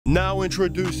Now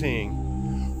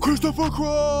introducing Christopher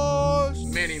Cross.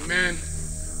 Many men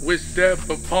wish death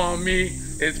upon me.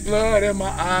 It's blood in my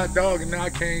eye, dog, and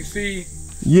I can't see.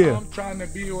 Yeah. I'm trying to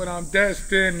be what I'm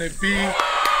destined to be.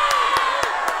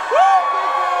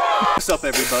 What's up,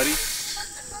 everybody?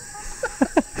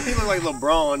 He look like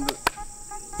LeBron.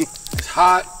 It's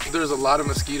hot. There's a lot of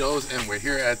mosquitoes, and we're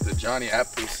here at the Johnny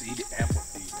Appleseed Amphitheater.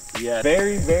 Yeah,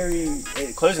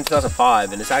 it closed in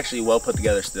 2005, and it's actually well put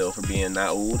together still for being that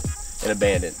old and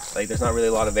abandoned. Like, there's not really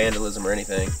a lot of vandalism or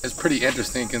anything. It's pretty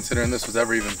interesting considering this was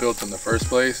ever even built in the first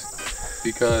place,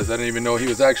 because I didn't even know he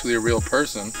was actually a real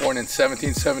person. Born in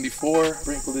 1774,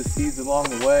 sprinkled his seeds along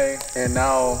the way, and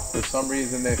now for some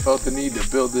reason they felt the need to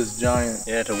build this giant,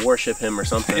 Yeah, to worship him or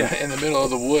something. yeah, in the middle of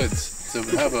the woods, to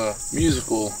have a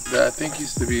musical that I think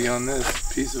used to be on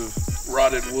this piece of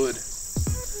rotted wood.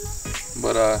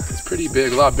 But it's pretty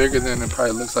big, a lot bigger than it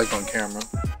probably looks like on camera.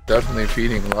 Definitely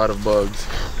feeding a lot of bugs.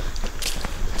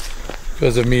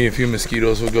 Because of me, a few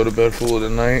mosquitoes will go to bed full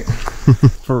at night.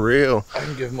 For real. I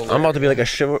can give them I'm about to be like a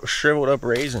shriveled up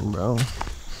raisin, bro.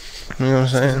 You know what I'm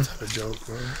saying? That's a joke,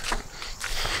 bro.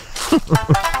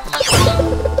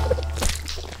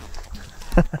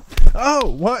 Oh,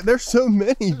 what? There's so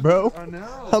many, bro. I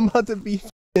know. I'm about to be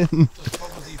What the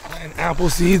fuck was he playing? Apple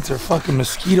seeds or fucking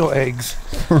mosquito eggs?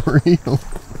 for real.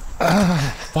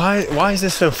 Why is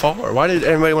this so far? Why did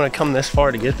everybody want to come this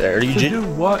far to get there? To do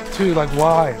what, too? Like,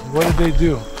 why? What did they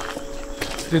do?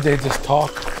 Did they just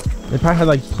talk? They probably had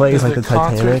like plays like the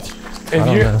Titanic.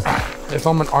 If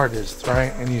I'm an artist,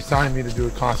 right, and you sign me to do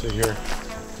a concert here,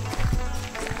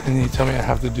 and you tell me I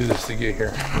have to do this to get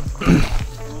here.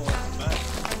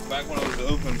 Back when it was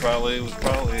open,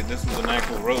 this was an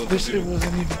actual road. This shit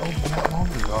wasn't even open that long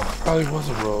ago. Probably was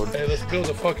a road. Hey, let's build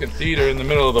a fucking theater in the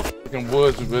middle of the fucking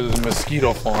woods with a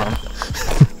mosquito farm.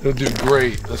 It'll do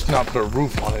great. Let's not put a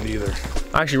roof on it either.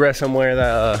 I actually read somewhere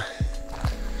that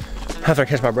after I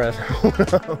catch my breath,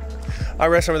 I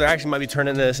read somewhere that actually might be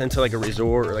turning this into like a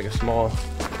resort or like a small.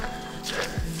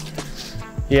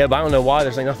 Yeah, but I don't know why.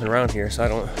 There's like nothing around here, so I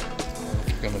don't.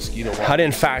 A mosquito watching. I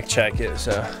didn't fact check it,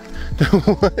 so.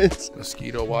 What?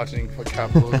 Mosquito watching for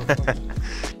capitalism.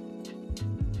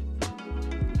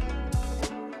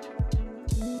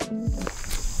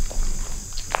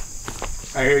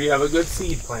 I hear you have a good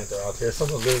seed planter out there.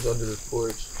 Someone lives under this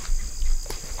porch.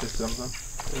 Just something.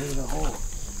 There's a hole.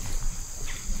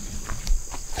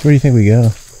 Where do you think we go?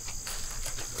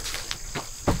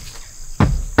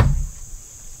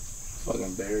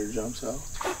 Fucking bear jumps out.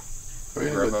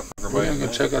 We're gonna go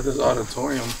check out this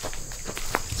auditorium.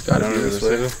 It's gotta be this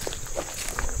way.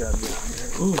 Gotta be down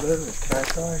here. Ooh, there's a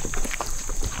cacti.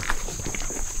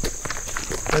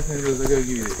 That thing looks like I gotta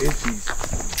give you the itchies.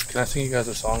 Can I sing you guys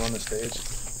a song on the stage?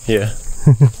 Yeah.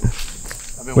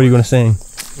 What are you gonna sing?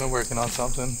 I've been working on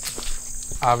something.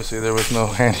 Obviously, there was no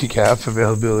handicap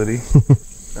availability.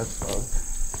 That's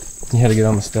fucked. You had to get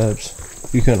on the steps.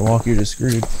 If you couldn't walk, you're just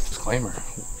screwed. Disclaimer.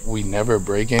 We never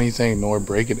break anything, nor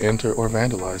break it, enter, or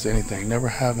vandalize anything. Never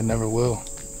have and never will.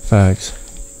 Facts.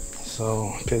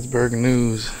 So, Pittsburgh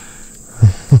news.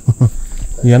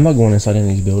 Yeah, I'm not going inside any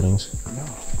of these buildings. No. No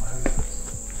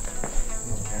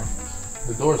cameras.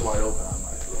 The door's wide open. I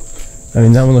might look. I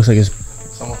mean, that one looks like it's.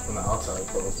 Someone from the outside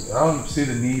closed it. I don't see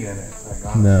the need in it.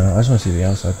 Like, No, I just want to see the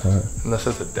outside part. unless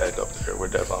it's a deck up there, I'm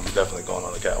definitely going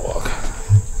on the catwalk.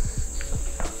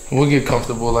 We'll get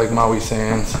comfortable like Maui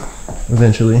Sands.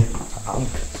 Eventually. I'm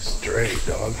straight,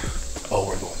 dog. Oh,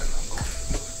 we're going in.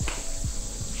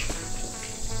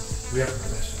 We have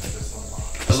permission to this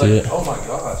unlock. See it. Oh my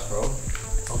gosh, bro.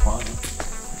 Oh, fine.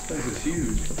 This place is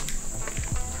huge.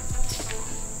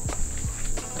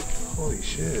 Holy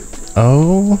shit.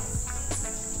 Oh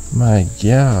my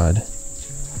god.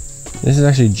 This is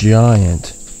actually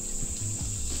giant.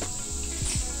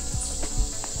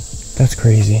 That's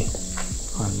crazy.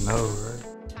 I know, right?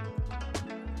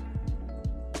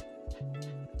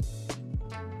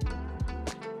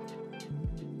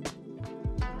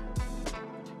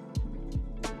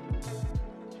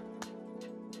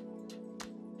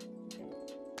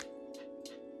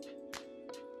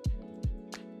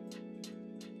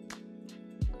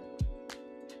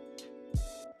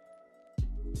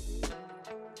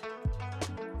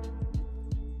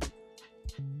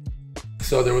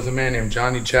 So there was a man named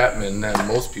Johnny Chapman that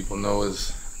most people know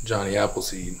as Johnny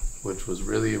Appleseed, which was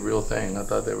really a real thing. I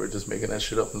thought they were just making that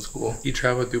shit up in school. He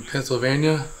traveled through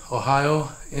Pennsylvania,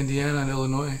 Ohio, Indiana, and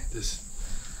Illinois, just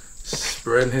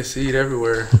spreading his seed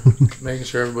everywhere, making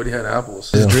sure everybody had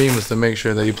apples. His dream was to make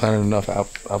sure that he planted enough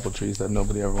apple trees that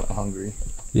nobody ever went hungry.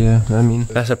 Yeah, I mean,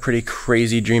 that's a pretty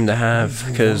crazy dream to have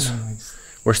because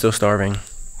we're still starving.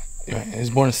 Yeah, he was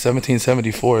born in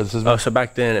 1774. This is Oh, so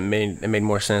back then it made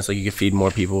more sense. Like you could feed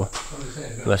more people.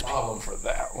 less problem for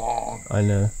that long. I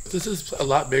know. This is a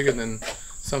lot bigger than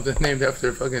something named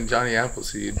after fucking Johnny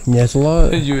Appleseed. Yeah, it's a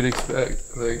lot. You would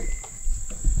expect, like,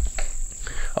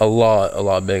 a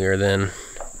lot bigger than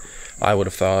I would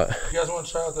have thought. you guys want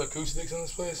to try out the acoustics in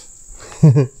this place?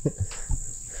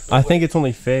 I think it's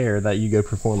only fair that you go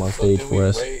perform on stage for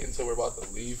us. Wait until we're about to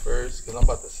leave first, because I'm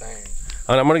about to sing.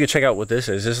 I'm gonna go check out what this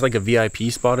is. Is this like a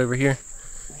VIP spot over here?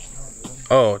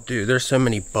 Oh, dude, there's so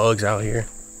many bugs out here.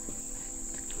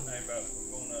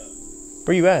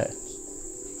 Where you at?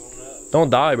 Don't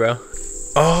die, bro.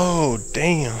 Oh,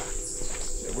 damn.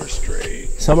 Yeah, we're straight.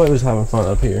 Somebody was having fun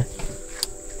up here.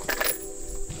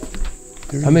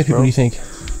 How many people do you think?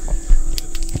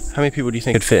 How many people do you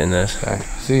think could fit in this? Okay,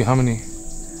 see how many.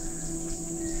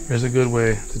 There's a good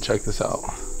way to check this out.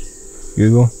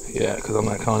 Google? Yeah, because I'm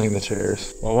not counting the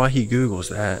chairs. Well, why he Googles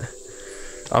that?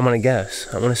 I'm gonna guess.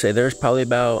 I'm gonna say there's probably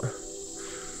about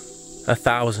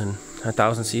 1,000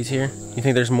 seats here. You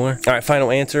think there's more? All right,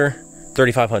 final answer,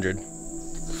 3,500.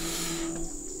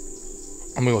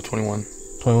 I'm gonna go 21.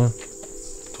 21?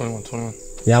 21.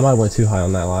 Yeah, I might have went too high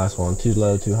on that last one. Too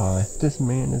low, too high. This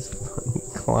man is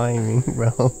climbing,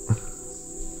 bro.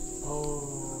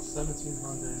 Oh,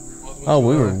 1,700. Oh,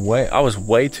 I was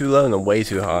way too low and then way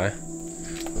too high.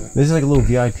 This is like a little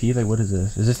VIP. Like, what is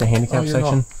this? Is this the handicap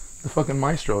section? No. The fucking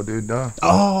maestro, dude, duh.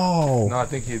 Oh! No, I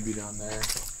think he'd be down there.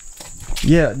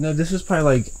 Yeah, no, this is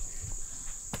probably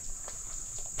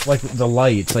like the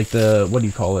lights, like the, what do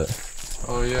you call it?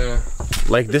 Oh, yeah.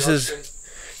 Like this is,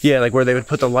 yeah, like where they would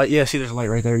put the light. Yeah, see, there's a light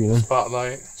right there, you know?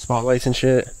 Spotlight. Spotlights and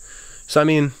shit. So, I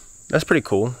mean, that's pretty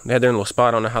cool. They had their own little spot.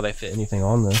 I don't know how they fit anything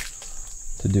on this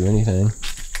to do anything.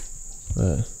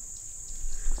 But,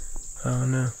 I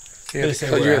don't know. Yeah, you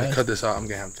have to cut this out. I'm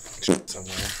gonna have to shit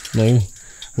somewhere. No,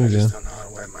 I just don't know how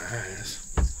to wipe my ass.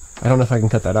 I don't know if I can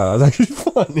cut that out. That was actually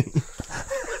funny.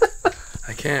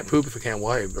 I can't poop if I can't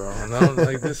wipe, bro. No,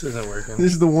 like, this isn't working.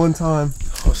 This is the one time.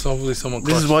 Oh, so hopefully someone.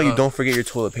 This is why you don't forget your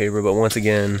toilet paper. But once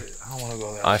again, I don't want to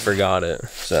go there. I forgot it.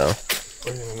 So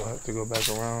We're gonna have to go back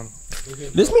around.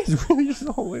 this man's really just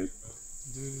always.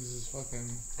 Dude, this is fucking.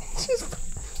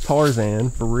 Tarzan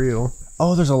for real.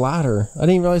 Oh, there's a ladder. I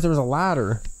didn't even realize there was a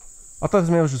ladder. I thought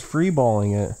this man was just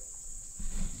freeballing it.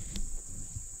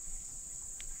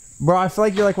 Bro, I feel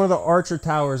like you're like one of the Archer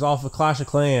Towers off of Clash of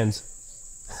Clans.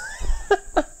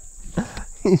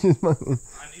 He's just fucking...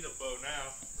 I need a bow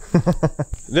now.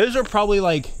 Those are probably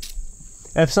like,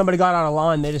 if somebody got out of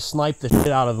line, they just snipe the shit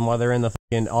out of them while they're in the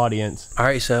fucking audience. All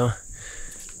right, so I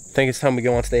think it's time we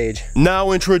go on stage.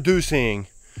 Now introducing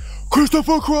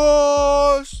Christopher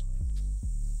Cross.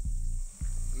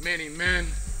 Many men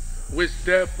wish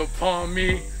death upon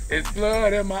me. It's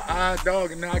blood in my eye,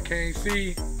 dog, and I can't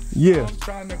see. Yeah. I'm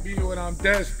trying to be what I'm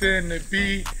destined to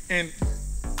be, and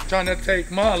trying to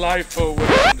take my life away. Woo,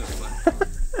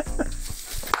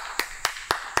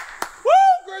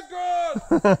 Chris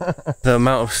Cross! The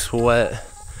amount of sweat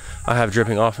I have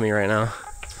dripping off of me right now.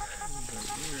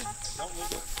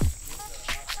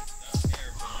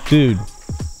 Dude,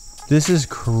 this is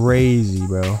crazy,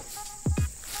 bro.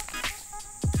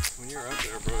 When you're up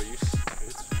there, bro,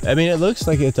 I mean, it looks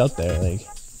like it's up there, like,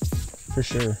 for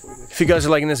sure. If you guys are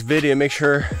liking this video, make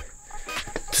sure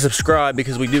to subscribe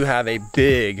because we do have a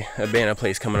big Abandoned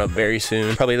Place coming up very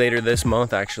soon. Probably later this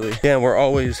month, actually. Yeah, we're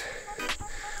always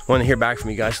wanting to hear back from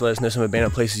you guys to let us know some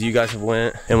abandoned places you guys have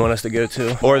went and want us to go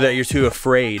to. Or that you're too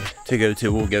afraid to go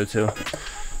to, we'll go to.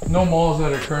 No malls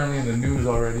that are currently in the news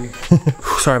already.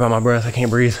 Sorry about my breath, I can't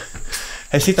breathe.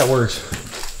 Hey, see if that works.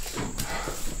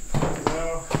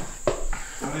 Well,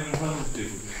 I don't even want to do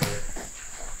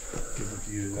Give a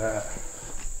view of that.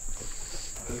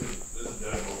 This is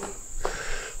definitely.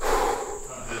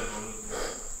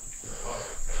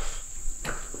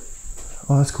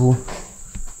 Oh, that's cool.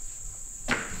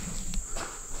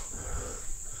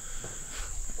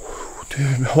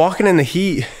 Dude, walking in the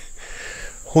heat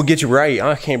will get you right.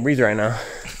 I can't breathe right now.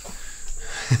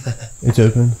 It's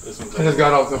open. I just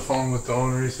got off the phone with the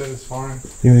owner. He said it's fine.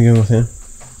 You want to go with him?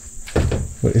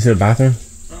 What, is it a bathroom?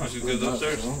 Oh, she's good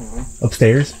upstairs.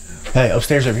 Upstairs? Hey,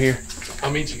 upstairs over here.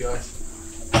 I'll meet you guys.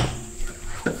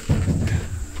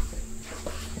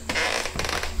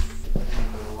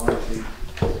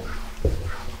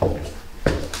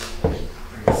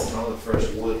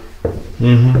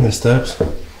 Mm-hmm. The steps.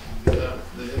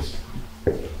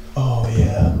 Oh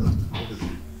yeah.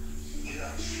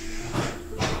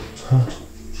 Huh.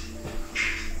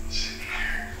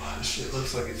 This shit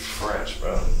looks like it's fresh,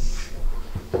 bro.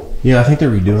 Yeah, I think they're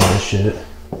redoing this shit.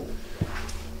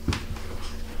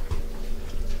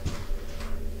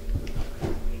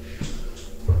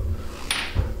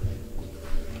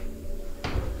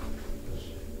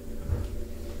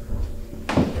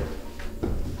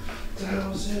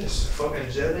 this fucking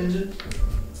jet engine?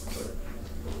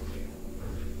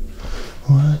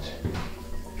 What?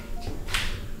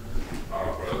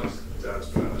 Oh, bro, that's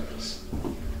badass.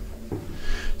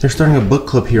 They're starting a book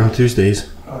club here on Tuesdays.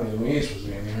 Oh, yeah, we ain't supposed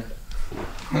to be in here.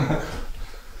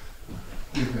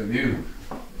 Look at you.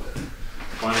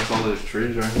 Minus all those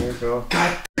trees right here, bro.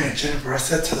 God damn it, Jennifer, I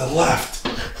said to the left.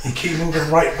 You keep moving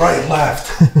right,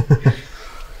 left.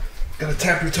 Gotta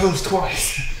tap your toes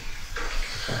twice.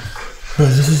 Bro,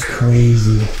 this is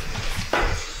crazy.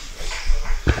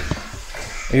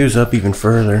 It goes up even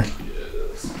further.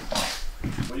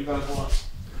 What do you guys want?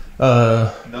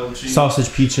 Double cheese.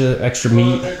 Sausage pizza, extra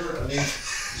meat.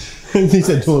 He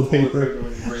said toilet paper.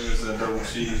 When you bring us a double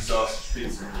cheese sausage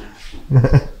pizza. My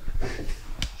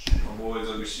boys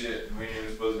look at shit. We ain't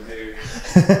even supposed to be here.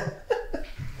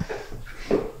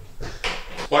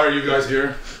 Why are you guys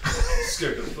here?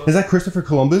 Scared the fuck. Is that Christopher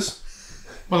Columbus?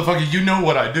 Motherfucker, you know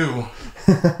what I do.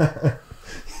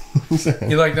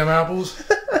 You like them apples?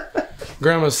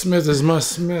 Grandma Smith is my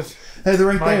Smith. Hey, they're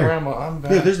right My there. grandma, I'm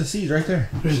back. Yeah, there's the seeds right there.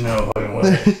 There's no fucking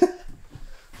way.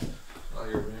 Oh,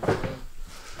 you're being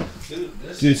Dude,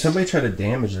 this Dude, somebody tried to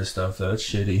damage this stuff though. It's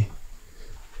shitty.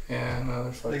 Yeah, no,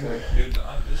 they're fucking. Dude,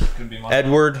 this could be my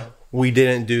Edward, we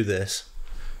didn't do this.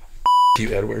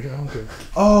 You, Edward. I don't care.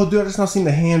 Oh, dude, I just not seen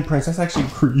the handprints. That's actually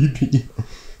creepy.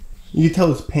 You can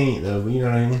tell it's paint though, but you know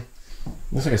what I mean?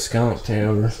 Looks like a skunk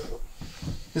tail.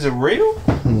 Is it real?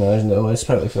 No, there's no way. It's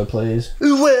probably for plays.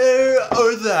 Where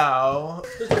are thou?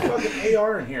 There's a fucking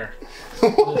AR in here.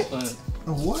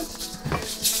 What?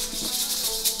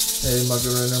 Hey,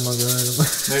 Macarena.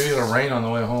 Maybe it'll rain on the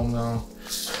way home though.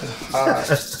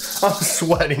 I'm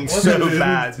sweating so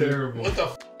bad. Terrible. What the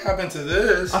f happened to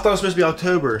this? I thought it was supposed to be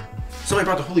October. Somebody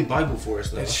brought the Holy Bible for us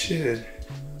though. That shit.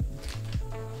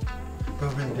 Bro,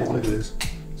 look at this.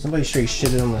 Somebody straight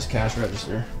shitted on this cash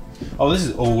register. Oh, this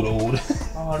is old.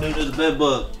 Oh, dude, there's a bed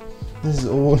bug. This is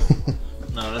old.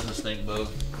 No, that's a snake bug.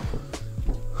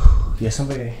 Yeah,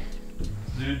 somebody.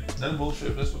 Dude, that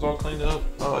bullshit. This was all cleaned up.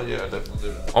 Oh, yeah, I definitely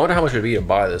did. I wonder how much it would be to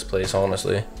buy this place,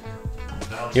 honestly.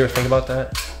 You ever think about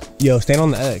that? Yo, stand on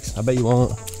the X. I bet you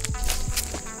won't.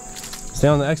 Stay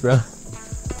on the X, bro.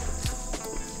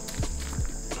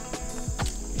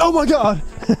 Oh my god!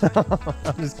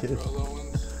 I'm just kidding.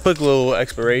 Quick little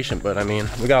exploration, but I mean,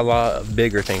 we got a lot of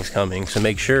bigger things coming, so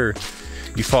make sure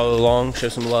you follow along, show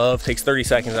some love. Takes 30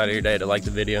 seconds out of your day to like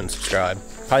the video and subscribe.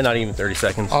 Probably not even 30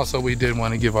 seconds. Also, we did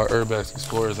want to give our Urbex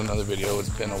Explorers another video. It's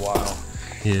been a while.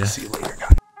 Yeah. See you later, guys.